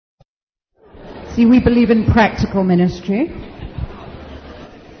See, we believe in practical ministry.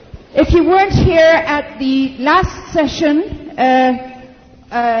 If you weren't here at the last session,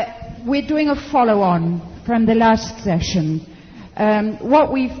 we're doing a follow-on from the last session.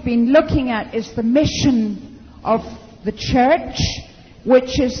 What we've been looking at is the mission of the church,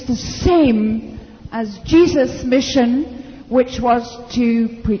 which is the same as Jesus' mission, which was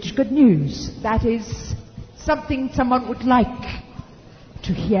to preach good news. That is something someone would like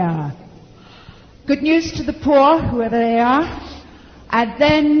to hear. Good news to the poor, whoever they are, and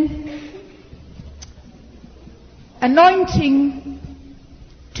then anointing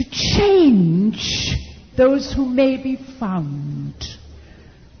to change those who may be found.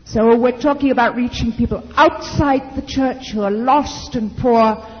 So we're talking about reaching people outside the church who are lost and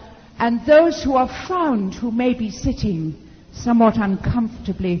poor, and those who are found who may be sitting somewhat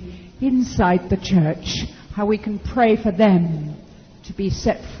uncomfortably inside the church, how we can pray for them to be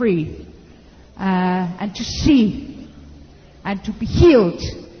set free and to see and to be healed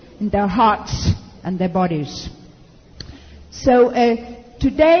in their hearts and their bodies. So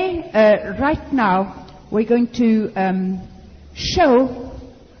today, right now, we're going to show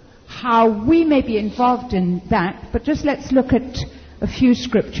how we may be involved in that, but just let's look at a few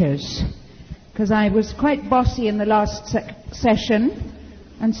scriptures, because I was quite bossy in the last session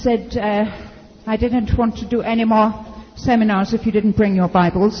and said I didn't want to do any more seminars if you didn't bring your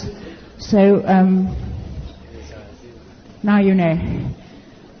Bibles. So now you know.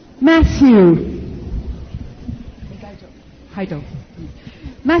 Matthew,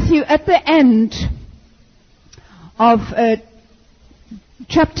 at the end of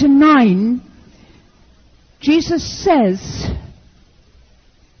chapter 9, Jesus says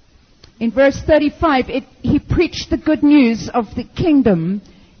in verse 35, he preached the good news of the kingdom,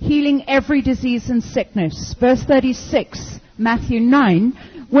 healing every disease and sickness. Verse 36, Matthew 9,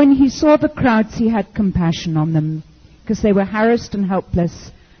 when he saw the crowds, he had compassion on them, because they were harassed and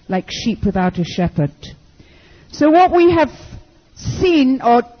helpless, like sheep without a shepherd. So what we have seen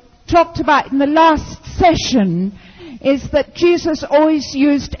or talked about in the last session is that Jesus always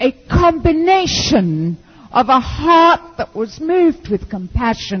used a combination of a heart that was moved with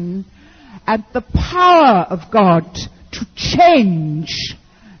compassion and the power of God to change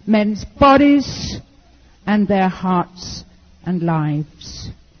men's bodies and their hearts and lives.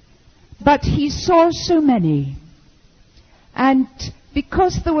 But he saw so many, and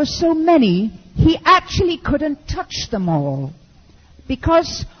because there were so many, he actually couldn't touch them all.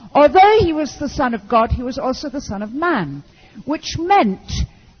 Because although he was the Son of God, he was also the Son of Man, which meant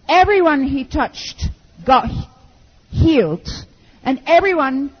everyone he touched got healed, and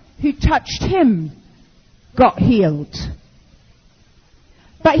everyone who touched him got healed.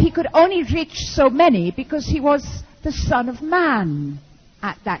 But he could only reach so many because he was the Son of Man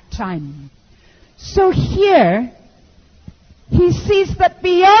at that time. So here, he sees that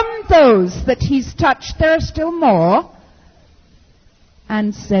beyond those that he's touched, there are still more,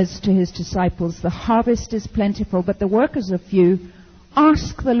 and says to his disciples, the harvest is plentiful, but the workers are few.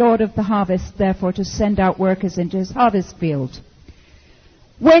 Ask the Lord of the harvest, therefore, to send out workers into his harvest field.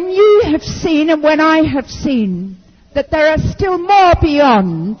 When you have seen, and when I have seen, that there are still more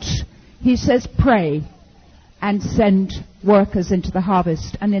beyond, he says, pray and send workers into the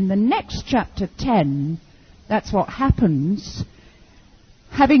harvest. And in the next chapter 10, that's what happens.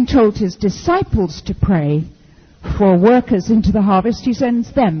 Having told his disciples to pray for workers into the harvest, he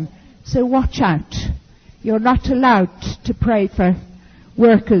sends them. So watch out. You're not allowed to pray for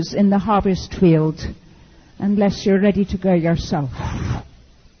workers in the harvest field unless you're ready to go yourself.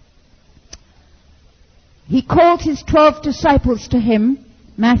 He called his 12 disciples to him,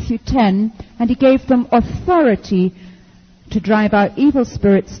 Matthew 10, and he gave them authority to drive out evil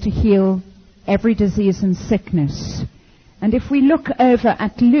spirits, to heal every disease and sickness. And if we look over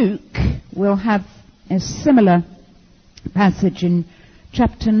at Luke, we'll have a similar passage in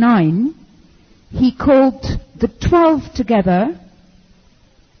chapter 9. He called the 12 together,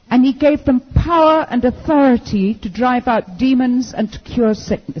 and he gave them power and authority to drive out demons and to cure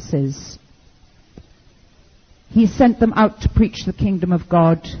sicknesses. He sent them out to preach the kingdom of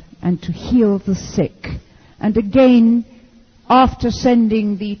God and to heal the sick. And again, after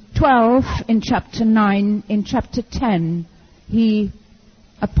sending the 12 in chapter 9, in chapter 10, he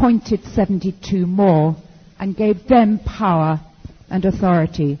appointed 72 more and gave them power and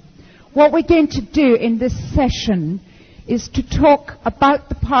authority. What we're going to do in this session is to talk about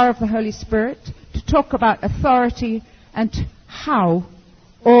the power of the Holy Spirit, to talk about authority, and how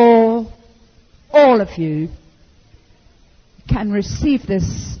all of you can receive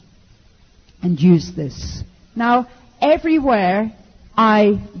this and use this. Now, everywhere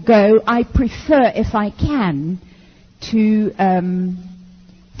I go, I prefer, if I can, to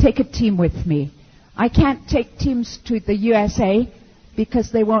take a team with me. I can't take teams to the USA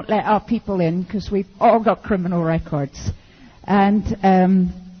because they won't let our people in because we've all got criminal records. And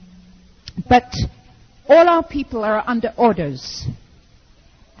but all our people are under orders.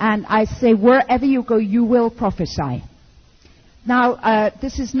 And I say, wherever you go, you will prophesy. Now,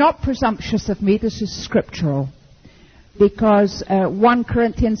 this is not presumptuous of me, this is scriptural. Because 1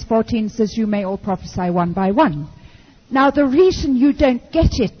 Corinthians 14 says you may all prophesy one by one. Now, the reason you don't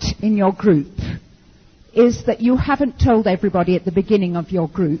get it in your group is that you haven't told everybody at the beginning of your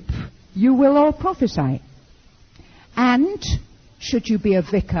group, you will all prophesy. And, should you be a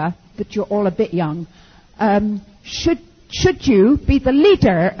vicar, that you're all a bit young, should you be the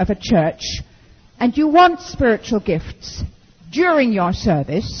leader of a church and you want spiritual gifts during your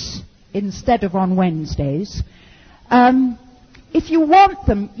service instead of on Wednesdays, if you want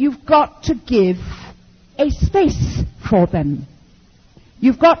them, you've got to give a space for them.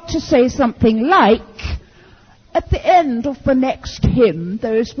 You've got to say something like, at the end of the next hymn,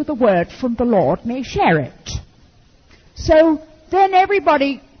 those with a word from the Lord may share it. So then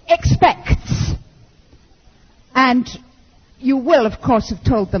everybody expects. And you will, of course, have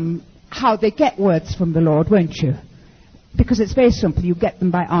told them how they get words from the Lord, won't you? Because it's very simple. You get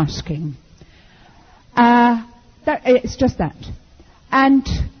them by asking. It's just that. And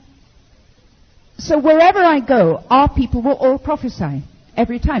so wherever I go, our people will all prophesy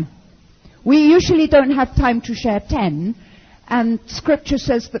every time. We usually don't have time to share 10, and Scripture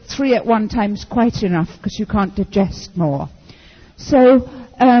says that 3 at one time is quite enough because you can't digest more. So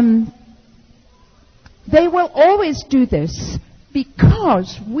they will always do this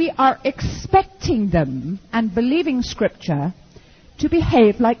because we are expecting them and believing Scripture to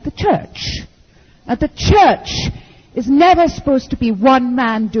behave like the church. Now, the church is never supposed to be one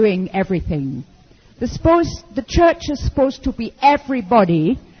man doing everything. The church is supposed to be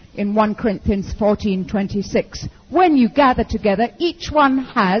everybody. In 1 Corinthians 14:26, when you gather together, each one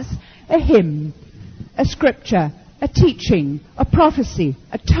has a hymn, a scripture, a teaching, a prophecy,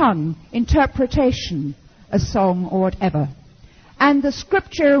 a tongue, interpretation, a song, or whatever. And the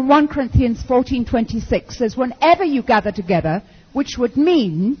scripture in 1 Corinthians 14:26 says, whenever you gather together, which would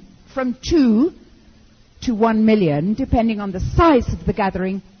mean from 2 to 1 million, depending on the size of the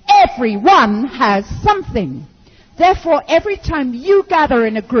gathering, everyone has something. Therefore, every time you gather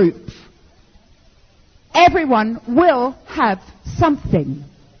in a group, everyone will have something.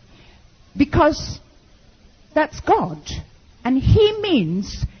 Because that's God. And He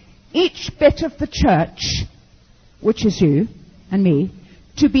means each bit of the church, which is you and me,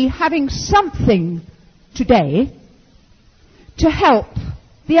 to be having something today to help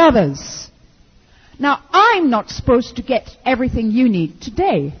the others. Now, I'm not supposed to get everything you need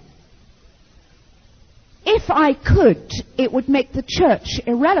today. If I could, it would make the church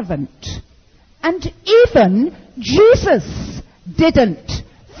irrelevant. And even Jesus didn't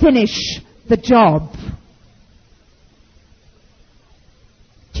finish the job.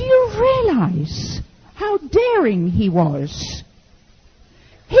 Do you realize how daring He was?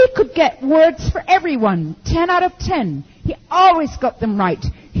 He could get words for everyone, 10 out of 10. He always got them right.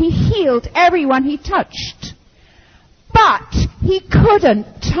 He healed everyone He touched. But He couldn't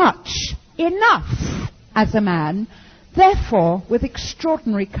touch enough as a man. Therefore, with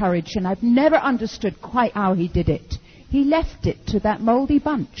extraordinary courage, and I've never understood quite how He did it, He left it to that mouldy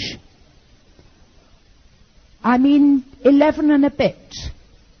bunch. 11 and a bit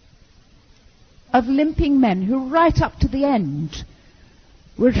of limping men who right up to the end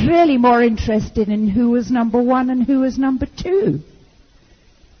were really more interested in who was number 1 and who was number 2.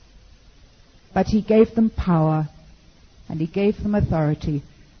 But He gave them power and He gave them authority,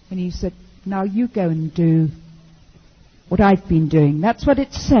 and He said, now you go and do what I've been doing. That's what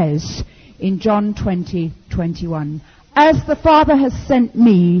it says in John 20:21. As the Father has sent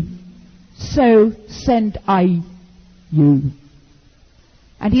me, so send I you.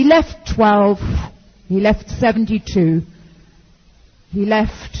 And He left 12, He left 72, He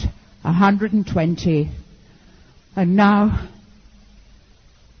left 120, and now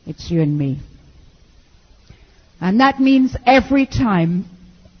it's you and me. And that means every time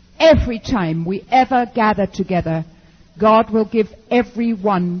we ever gather together, God will give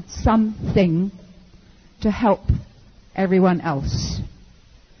everyone something to help everyone else.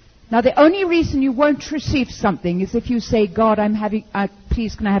 Now, the only reason you won't receive something is if you say, God,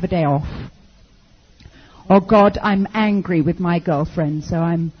 please can I have a day off? Or God, I'm angry with my girlfriend, so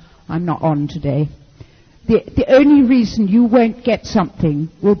I'm not on today. The only reason you won't get something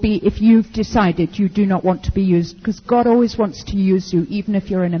will be if you've decided you do not want to be used, because God always wants to use you, even if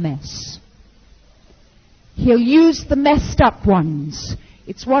you're in a mess. He'll use the messed up ones.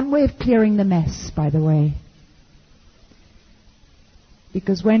 It's one way of clearing the mess, by the way.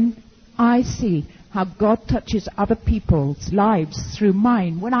 Because when I see how God touches other people's lives through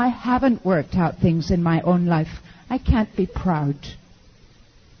mine, when I haven't worked out things in my own life, I can't be proud.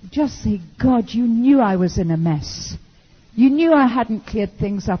 Just say, God, you knew I was in a mess. You knew I hadn't cleared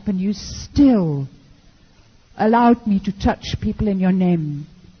things up, and you still allowed me to touch people in your name.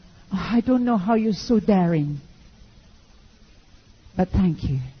 Oh, I don't know how you're so daring. But thank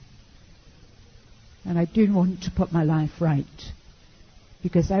you. And I do want to put my life right,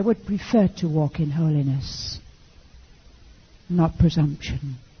 because I would prefer to walk in holiness, not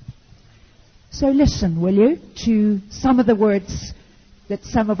presumption. So listen, will you, to some of the words that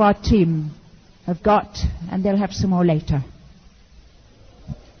some of our team have got, and they'll have some more later.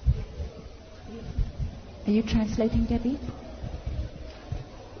 Are you translating, Debbie?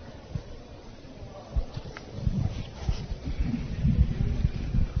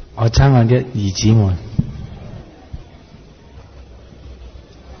我親愛的兒子們，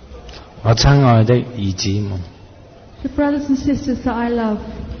我親愛的兒子們， The brothers and sisters that I love,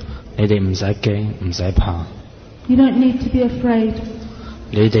 你哋唔使驚，唔使怕， you don't need to be afraid,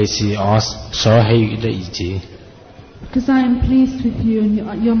 你哋是我所喜悅的兒子。 because I am pleased with you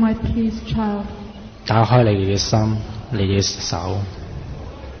and you're my pleased child. 打開你哋嘅心，你哋嘅手，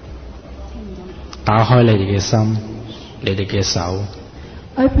打開你哋嘅心，你哋嘅手，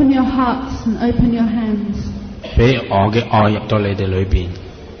 Open your hearts and open your hands, 俾我嘅愛入到你哋裏邊。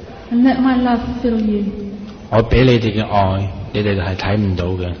 and let my love fill you. 我俾你哋嘅愛，你哋係睇唔到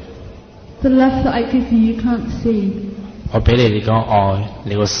嘅。 The love that I give you, you can't see. 我俾你哋嘅愛，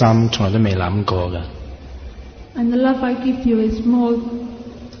你個心從來都未諗過嘅。 And the love I give you is more,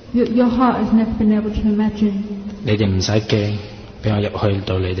 your heart has never been able to imagine. 你哋唔使驚，俾我入去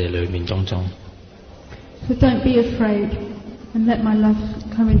到你哋裏面當中。 So don't be afraid, and let my love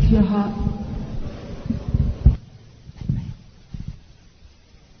come into your heart.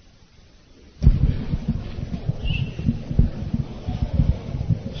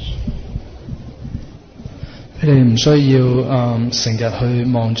你哋唔需要成日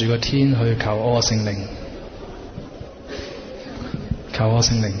去望住個天去求我個聖靈，求我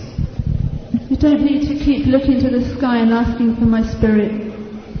聖靈。 You don't need to keep looking to the sky and asking for my spirit,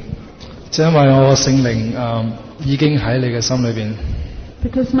 就因為我個聖靈已經喺你嘅心裏邊。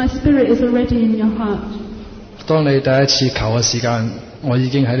 because my spirit is already in your heart. 當你第一次求嘅時間，我已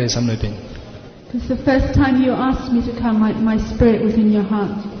經喺你心裏邊， Because the first time you asked me to come, my spirit was in your heart.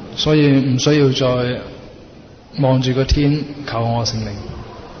 所以唔需要再望住個天求我聖靈。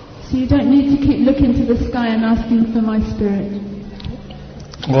 So you don't need to keep looking to the sky and asking for my spirit.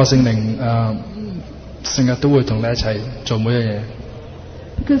 我個聖靈成日都會同你一齊做每一樣嘢。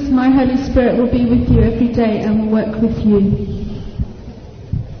 Because my Holy Spirit will be with you every day and will work with you.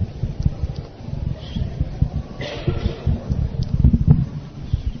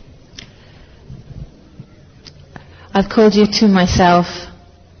 I've called you to myself,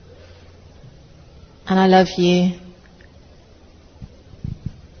 and I love you.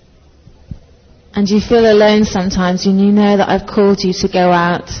 And you feel alone sometimes when you know that I've called you to go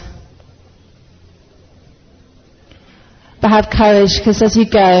out. But have courage, because as you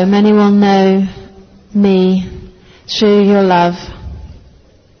go, many will know me through your love.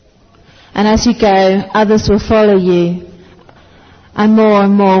 And as you go, others will follow you, and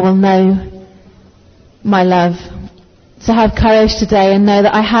more will know my love. So have courage today and know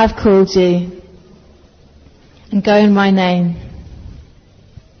that I have called you. And go in my name.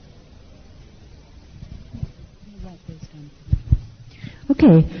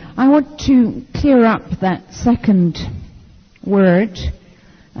 Okay, I want to clear up that second word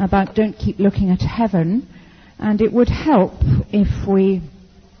about don't keep looking at heaven, and it would help if we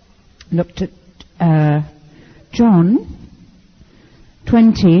looked at John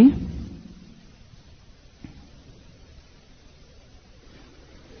 20.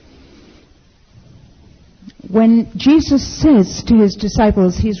 When Jesus says to his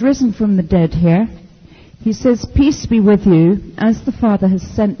disciples, he's risen from the dead here, he says, "Peace be with you, as the Father has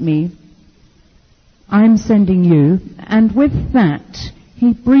sent me, I'm sending you." And with that,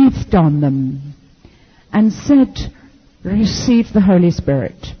 he breathed on them and said, "Receive the Holy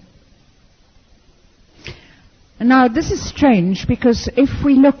Spirit." Now, this is strange, because if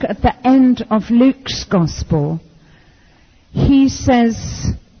we look at the end of Luke's Gospel, he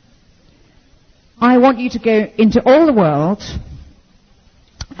says, "I want you to go into all the world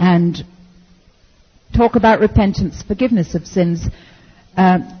and talk about repentance, forgiveness of sins,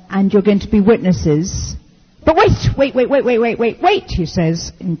 and you're going to be witnesses. But wait, he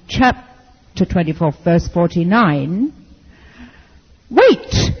says in chapter 24, verse 49,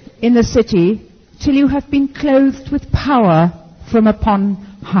 wait in the city till you have been clothed with power from upon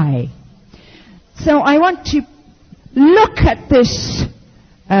high. So I want to look at this,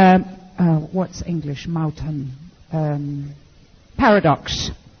 what's English, mountain,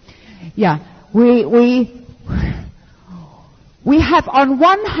 paradox. Yeah, we have on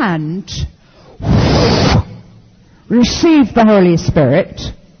one hand received the Holy Spirit,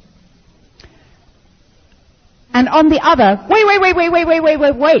 and on the other,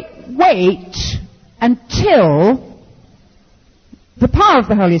 wait until the power of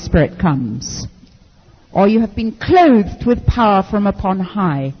the Holy Spirit comes, or you have been clothed with power from upon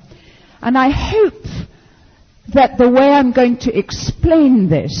high. And I hope that the way I'm going to explain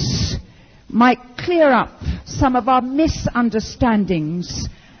this might clear up some of our misunderstandings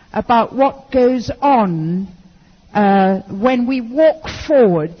about what goes on when we walk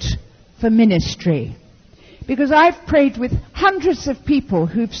forward for ministry. Because I've prayed with hundreds of people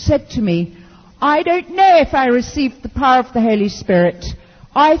who've said to me, I don't know if I received the power of the Holy Spirit.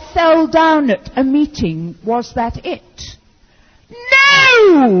 I fell down at a meeting. Was that it?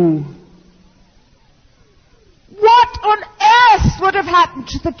 No! What on earth would have happened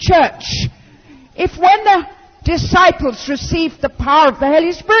to the church if when the disciples received the power of the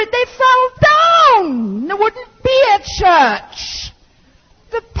Holy Spirit, they fell down? There wouldn't be a church.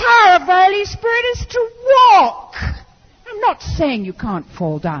 The power of the Holy Spirit is to walk. I'm not saying you can't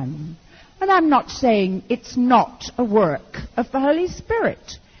fall down. And I'm not saying it's not a work of the Holy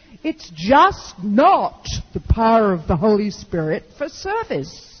Spirit. It's just not the power of the Holy Spirit for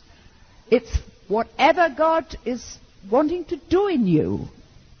service. It's whatever God is wanting to do in you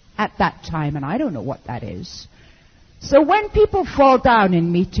at that time, and I don't know what that is. So when people fall down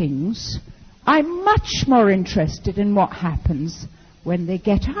in meetings, I'm much more interested in what happens when they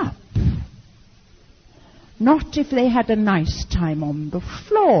get up. Not if they had a nice time on the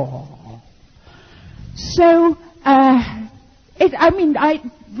floor. So, I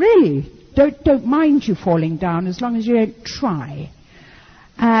really don't mind you falling down as long as you don't try.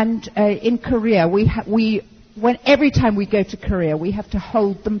 And in Korea, every time we go to Korea, we have to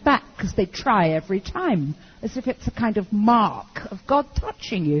hold them back because they try every time, as if it's a kind of mark of God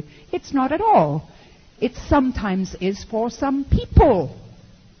touching you. It's not at all. It sometimes is for some people.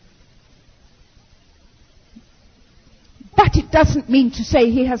 But it doesn't mean to say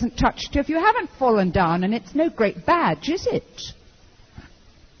he hasn't touched you if you haven't fallen down, and it's no great badge, is it?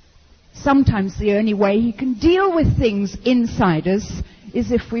 Sometimes the only way he can deal with things inside us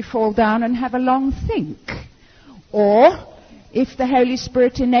is if we fall down and have a long think. Or if the Holy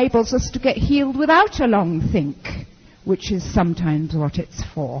Spirit enables us to get healed without a long think, which is sometimes what it's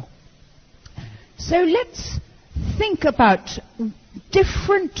for. So let's think about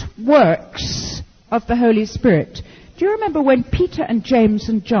different works of the Holy Spirit. Do you remember when Peter and James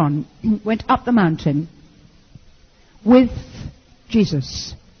and John went up the mountain with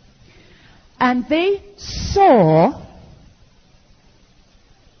Jesus? And they saw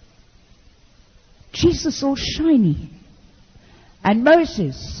Jesus all shiny, and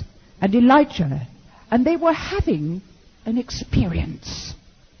Moses and Elijah, and they were having an experience.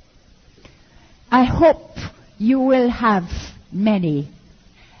 I hope you will have many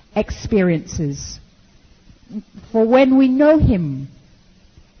experiences. For when we know him,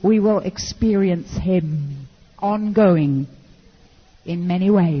 we will experience him ongoing in many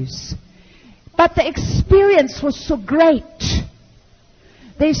ways. But the experience was so great.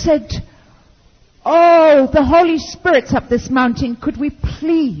 They said, oh, the Holy Spirit's up this mountain. Could we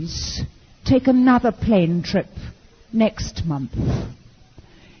please take another plane trip next month?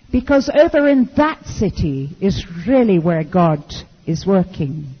 Because over in that city is really where God is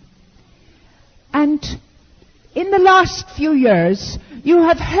working. And in the last few years, you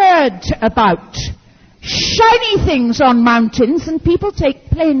have heard about shiny things on mountains, and people take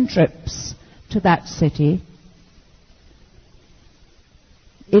plane trips to that city.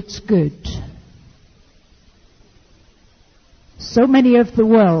 It's good. So many of the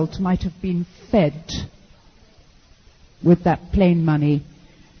world might have been fed with that plane money.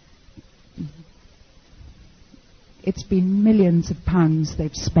 It's been millions of pounds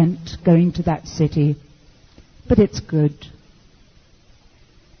they've spent going to that city. But it's good.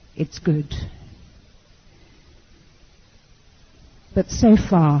 It's good. But so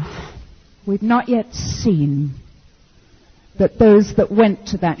far, we've not yet seen that those that went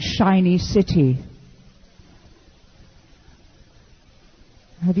to that shiny city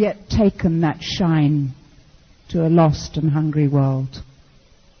have yet taken that shine to a lost and hungry world.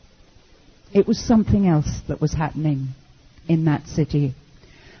 It was something else that was happening in that city.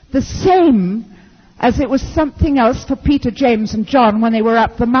 The same as it was something else for Peter, James and John when they were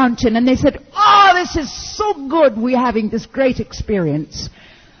up the mountain and they said, "Oh, this is so good, we're having this great experience.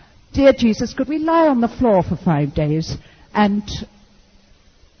 Dear Jesus, could we lie on the floor for 5 days and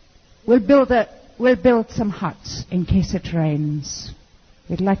we'll build some huts in case it rains.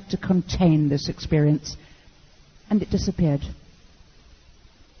 We'd like to contain this experience." And it disappeared.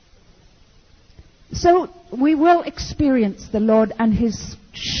 So we will experience the Lord and His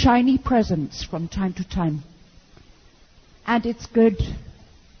shiny presence from time to time. And it's good.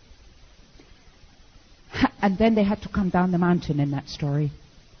 And then they had to come down the mountain in that story.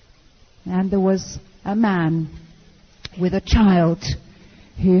 And there was a man with a child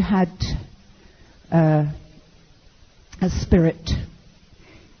who had a spirit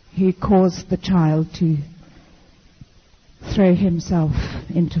who caused the child to throw himself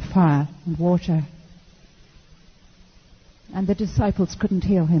into fire and water. And the disciples couldn't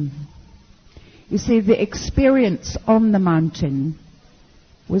heal him. You see, the experience on the mountain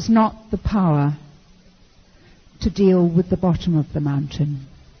was not the power to deal with the bottom of the mountain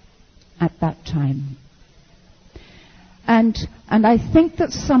at that time. And I think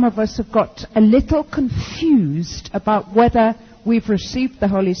that some of us have got a little confused about whether we've received the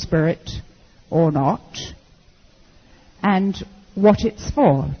Holy Spirit or not, and what it's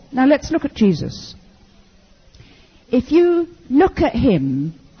for. Now let's look at Jesus. If you look at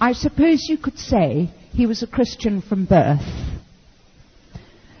him, I suppose you could say he was a Christian from birth.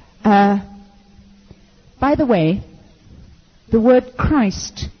 By the way, the word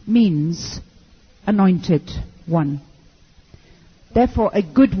Christ means anointed one. Therefore, a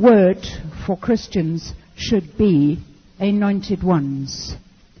good word for Christians should be anointed ones,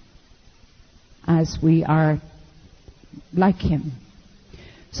 as we are like him.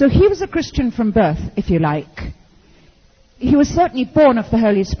 So he was a Christian from birth, if you like. He was certainly born of the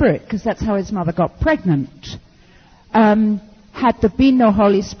Holy Spirit, because that's how his mother got pregnant. Had there been no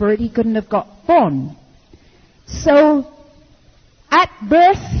Holy Spirit, he couldn't have got born. So, at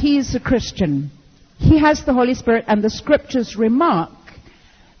birth, he is a Christian. He has the Holy Spirit, and the scriptures remark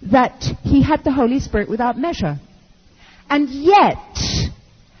that he had the Holy Spirit without measure. And yet,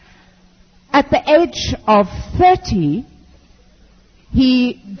 at the age of 30,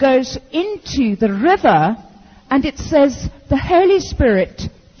 he goes into the river, and it says the Holy Spirit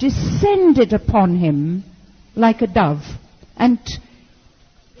descended upon him like a dove. And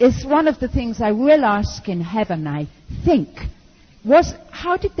it's one of the things I will ask in heaven, I think,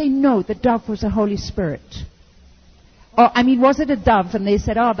 how did they know the dove was a Holy Spirit? Or, was it a dove and they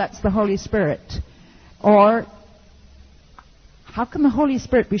said, "Oh, that's the Holy Spirit"? Or, how can the Holy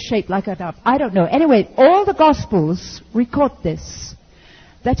Spirit be shaped like a dove? I don't know. Anyway, all the Gospels record this,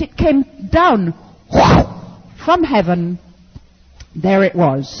 that it came down from heaven. There it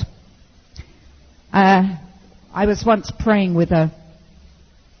was. I was once praying with a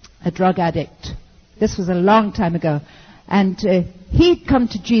drug addict. This was a long time ago. And he'd come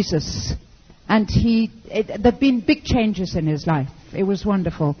to Jesus. And there'd been big changes in his life. It was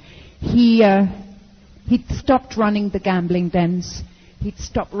wonderful. He'd stopped running the gambling dens. He'd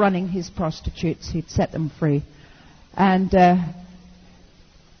stopped running his prostitutes. He'd set them free. And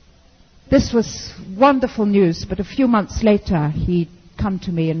this was wonderful news, but a few months later he'd come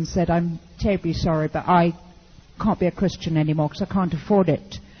to me and said, "I'm terribly sorry, but I can't be a Christian anymore because I can't afford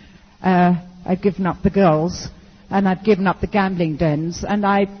it. I've given up the girls, and I've given up the gambling dens, and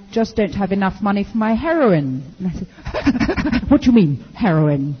I just don't have enough money for my heroin." And I said, "What do you mean,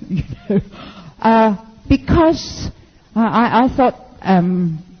 heroin?" Because I thought,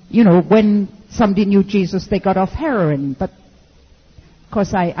 when somebody knew Jesus, they got off heroin, but of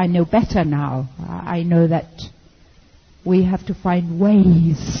course, I know better now. I know that we have to find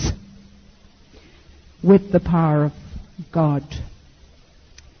ways with the power of God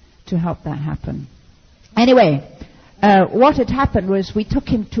to help that happen. Anyway, what had happened was we took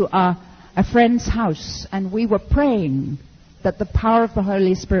him to a friend's house, and we were praying that the power of the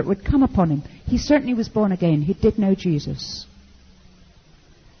Holy Spirit would come upon him. He certainly was born again. He did know Jesus.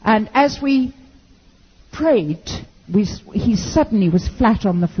 And as we prayed, he suddenly was flat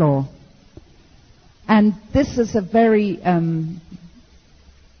on the floor. And this is a very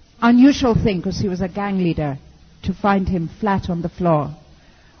unusual thing, because he was a gang leader, to find him flat on the floor.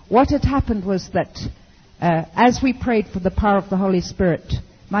 What had happened was that as we prayed for the power of the Holy Spirit,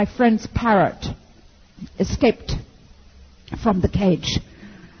 my friend's parrot escaped from the cage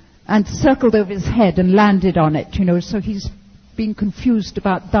and circled over his head and landed on it, so he's been confused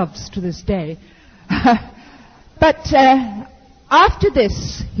about doves to this day. But after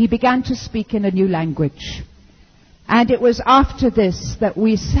this, he began to speak in a new language. And it was after this that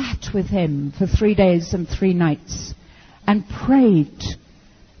we sat with him for 3 days and 3 nights and prayed.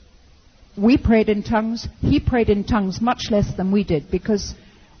 We prayed in tongues. He prayed in tongues much less than we did, because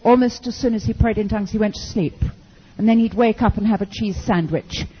almost as soon as he prayed in tongues, he went to sleep. And then he'd wake up and have a cheese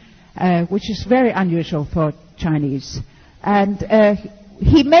sandwich, which is very unusual for Chinese. And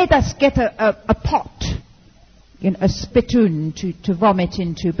he made us get a pot, a spittoon to vomit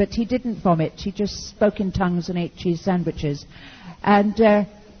into, but he didn't vomit. He just spoke in tongues and ate cheese sandwiches. And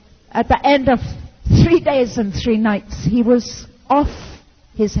at the end of 3 days and 3 nights, he was off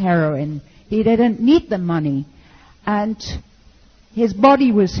his heroin. He didn't need the money. And his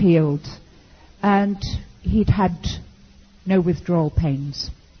body was healed. And he'd had no withdrawal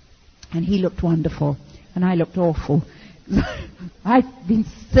pains. And he looked wonderful. And I looked awful. I'd been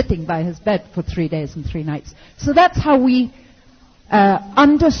sitting by his bed for 3 days and 3 nights. So that's how we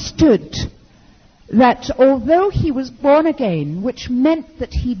understood that although he was born again, which meant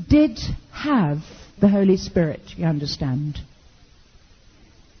that he did have the Holy Spirit, you understand,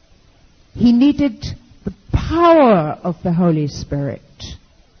 he needed the power of the Holy Spirit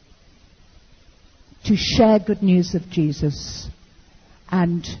to share good news of Jesus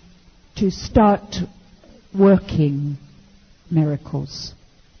and to start working miracles.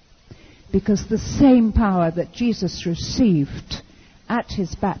 Because the same power that Jesus received at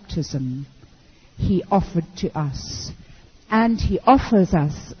his baptism, he offered to us. And he offers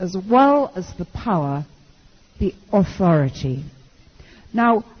us, as well as the power, the authority.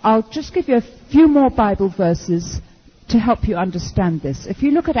 Now, I'll just give you a few more Bible verses to help you understand this. If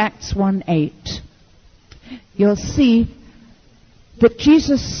you look at Acts 1:8, you'll see that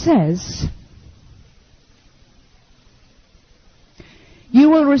Jesus says, "You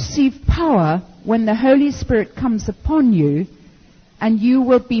will receive power when the Holy Spirit comes upon you, and you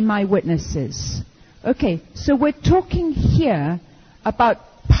will be my witnesses." Okay, so we're talking here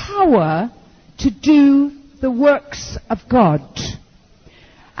about power to do the works of God.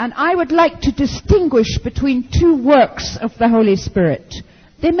 And I would like to distinguish between 2 works of the Holy Spirit.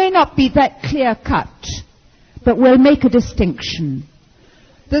 They may not be that clear-cut, but we'll make a distinction.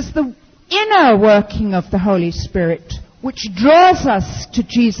 There's the inner working of the Holy Spirit, which draws us to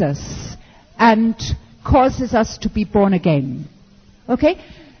Jesus and causes us to be born again. Okay?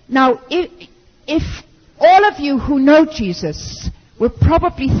 Now, if all of you who know Jesus will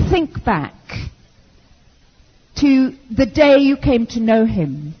probably think back to the day you came to know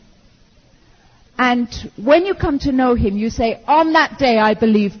him. And when you come to know him, you say, "On that day I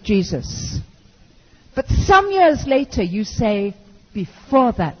believed Jesus." But some years later you say,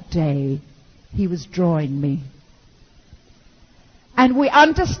 "Before that day, he was drawing me." And we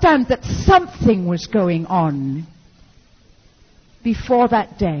understand that something was going on before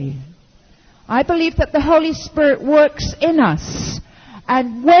that day. I believe that the Holy Spirit works in us.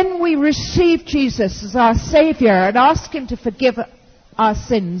 And when we receive Jesus as our Savior and ask him to forgive our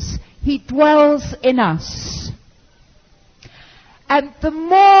sins, he dwells in us. And the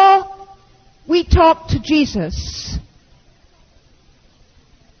more we talk to Jesus,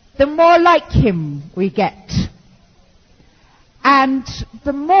 the more like him we get. And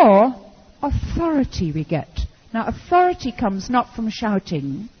the more authority we get. Now, authority comes not from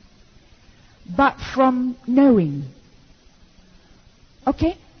shouting, but from knowing.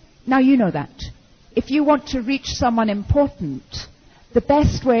 Okay? Now you know that. If you want to reach someone important, the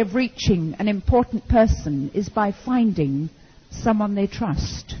best way of reaching an important person is by finding someone they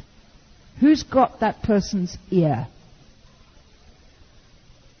trust. Who's got that person's ear?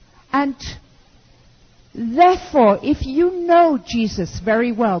 And therefore, if you know Jesus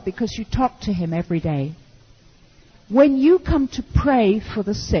very well because you talk to him every day, when you come to pray for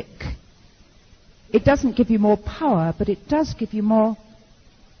the sick, it doesn't give you more power, but it does give you more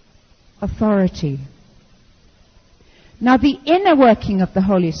authority. Now, the inner working of the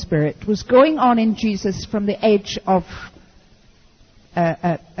Holy Spirit was going on in Jesus from the age of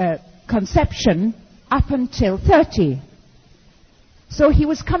conception up until 30. So he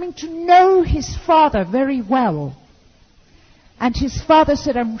was coming to know his Father very well. And his Father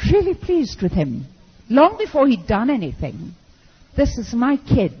said, "I'm really pleased with him." Long before he'd done anything. "This is my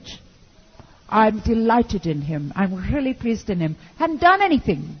kid. I'm delighted in him. I'm really pleased in him." Hadn't done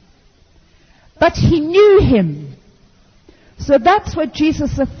anything. But he knew him. So that's where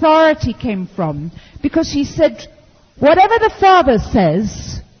Jesus' authority came from. Because he said, "Whatever the Father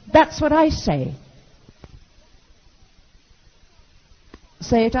says, that's what I say."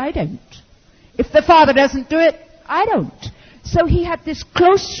 Say it, I don't. If the Father doesn't do it, I don't. So he had this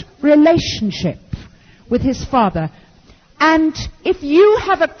close relationship with his Father. And if you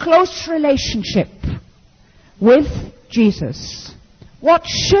have a close relationship with Jesus, what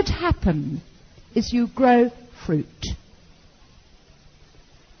should happen is you grow fruit,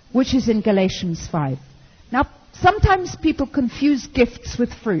 which is in Galatians 5. Now, sometimes people confuse gifts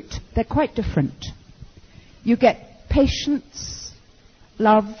with fruit. They're quite different. You get patience,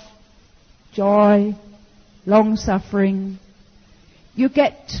 love, joy, long-suffering. You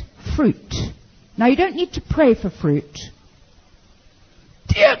get fruit. Now, you don't need to pray for fruit.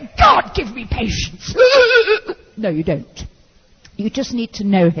 Dear God, give me patience. No, you don't. You just need to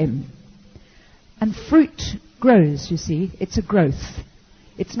know Him. And fruit grows, you see. It's a growth.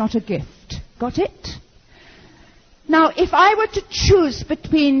 It's not a gift. Got it? Now, if I were to choose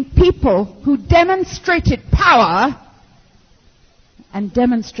between people who demonstrated power and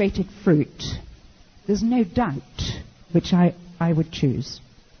demonstrated fruit, there's no doubt which I would choose.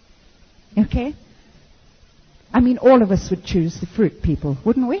 Okay? I mean, all of us would choose the fruit people,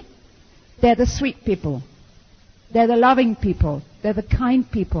 wouldn't we? They're the sweet people. They're the loving people. They're the kind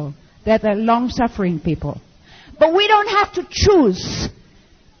people. They're the long-suffering people. But we don't have to choose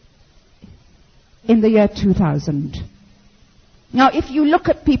in the year 2000. Now, if you look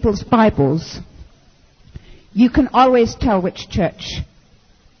at people's Bibles, you can always tell which church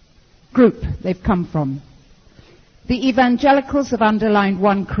group they've come from. The evangelicals have underlined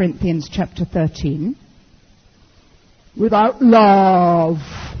 1 Corinthians chapter 13. Without love,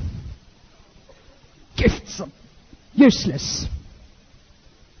 gifts are useless.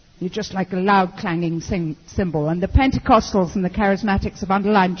 You're just like a loud clanging cymbal. And the Pentecostals and the Charismatics have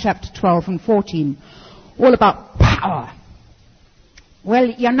underlined chapter 12 and 14, all about power. Well,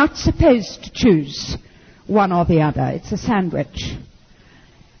 you're not supposed to choose one or the other. It's a sandwich.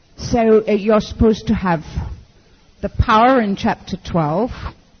 So you're supposed to have the power in chapter 12,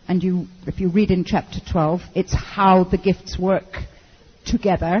 and if you read in chapter 12, it's how the gifts work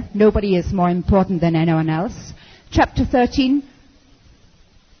together. Nobody is more important than anyone else. Chapter 13,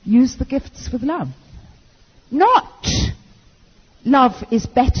 use the gifts with love. Not love is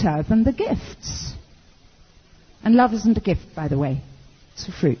better than the gifts. And love isn't a gift, by the way. It's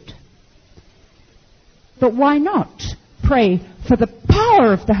a fruit. But why not pray for the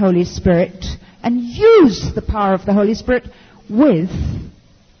power of the Holy Spirit and use the power of the Holy Spirit with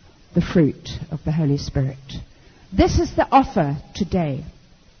the fruit of the Holy Spirit? This is the offer today.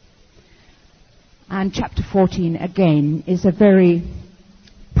 And chapter 14, again, is a very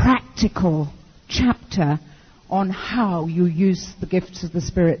practical chapter on how you use the gifts of the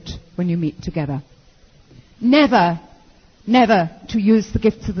Spirit when you meet together. Never to use the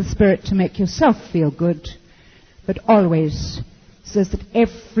gifts of the Spirit to make yourself feel good, but always so that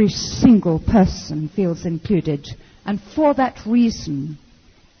every single person feels included. And for that reason,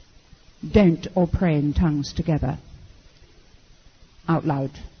 don't all pray in tongues together out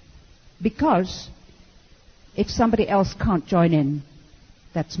loud. Because if somebody else can't join in,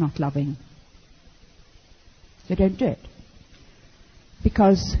 that's not loving. So don't do it.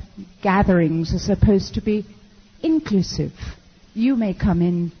 Because gatherings are supposed to be inclusive. You may come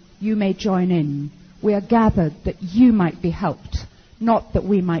in, you may join in. We are gathered that you might be helped, not that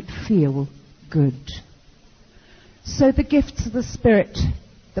we might feel good. So the gifts of the Spirit,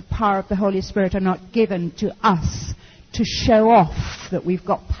 the power of the Holy Spirit, are not given to us to show off that we've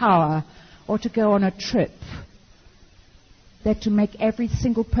got power or to go on a trip. They're to make every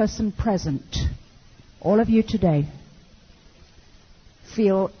single person present, all of you today,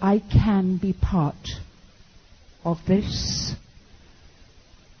 feel I can be part of this.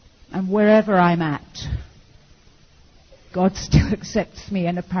 And wherever I'm at, God still accepts me,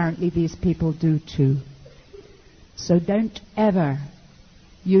 and apparently these people do too. So don't ever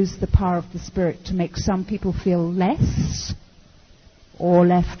use the power of the Spirit to make some people feel less or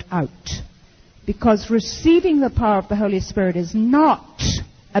left out. Because receiving the power of the Holy Spirit is not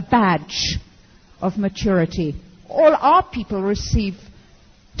a badge of maturity. All our people receive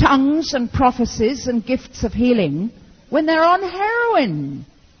tongues and prophecies and gifts of healing when they're on heroin.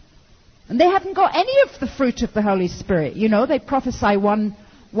 And they haven't got any of the fruit of the Holy Spirit. You know, they prophesy one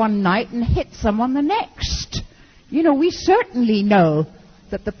night and hit someone the next. You know, we certainly know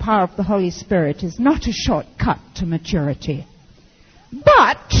that the power of the Holy Spirit is not a shortcut to maturity.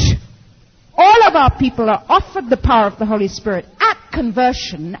 But all of our people are offered the power of the Holy Spirit at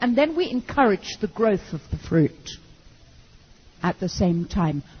conversion, and then we encourage the growth of the fruit at the same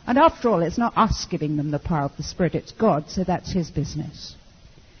time. And after all, it's not us giving them the power of the Spirit, it's God, so that's His business.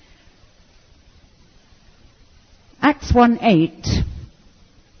 Acts 1:8.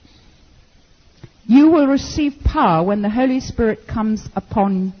 You will receive power when the Holy Spirit comes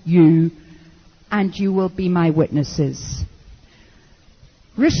upon you, and you will be my witnesses.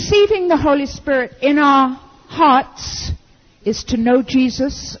 Receiving the Holy Spirit in our hearts is to know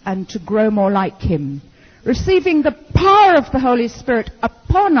Jesus and to grow more like Him. Receiving the power of the Holy Spirit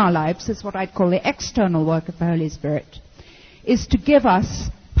upon our lives is what I'd call the external work of the Holy Spirit, is to give us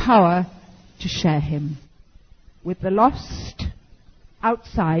power to share Him with the lost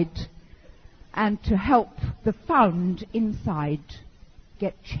outside and to help the found inside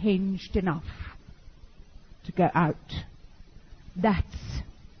get changed enough to go out. That's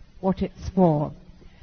what it's for.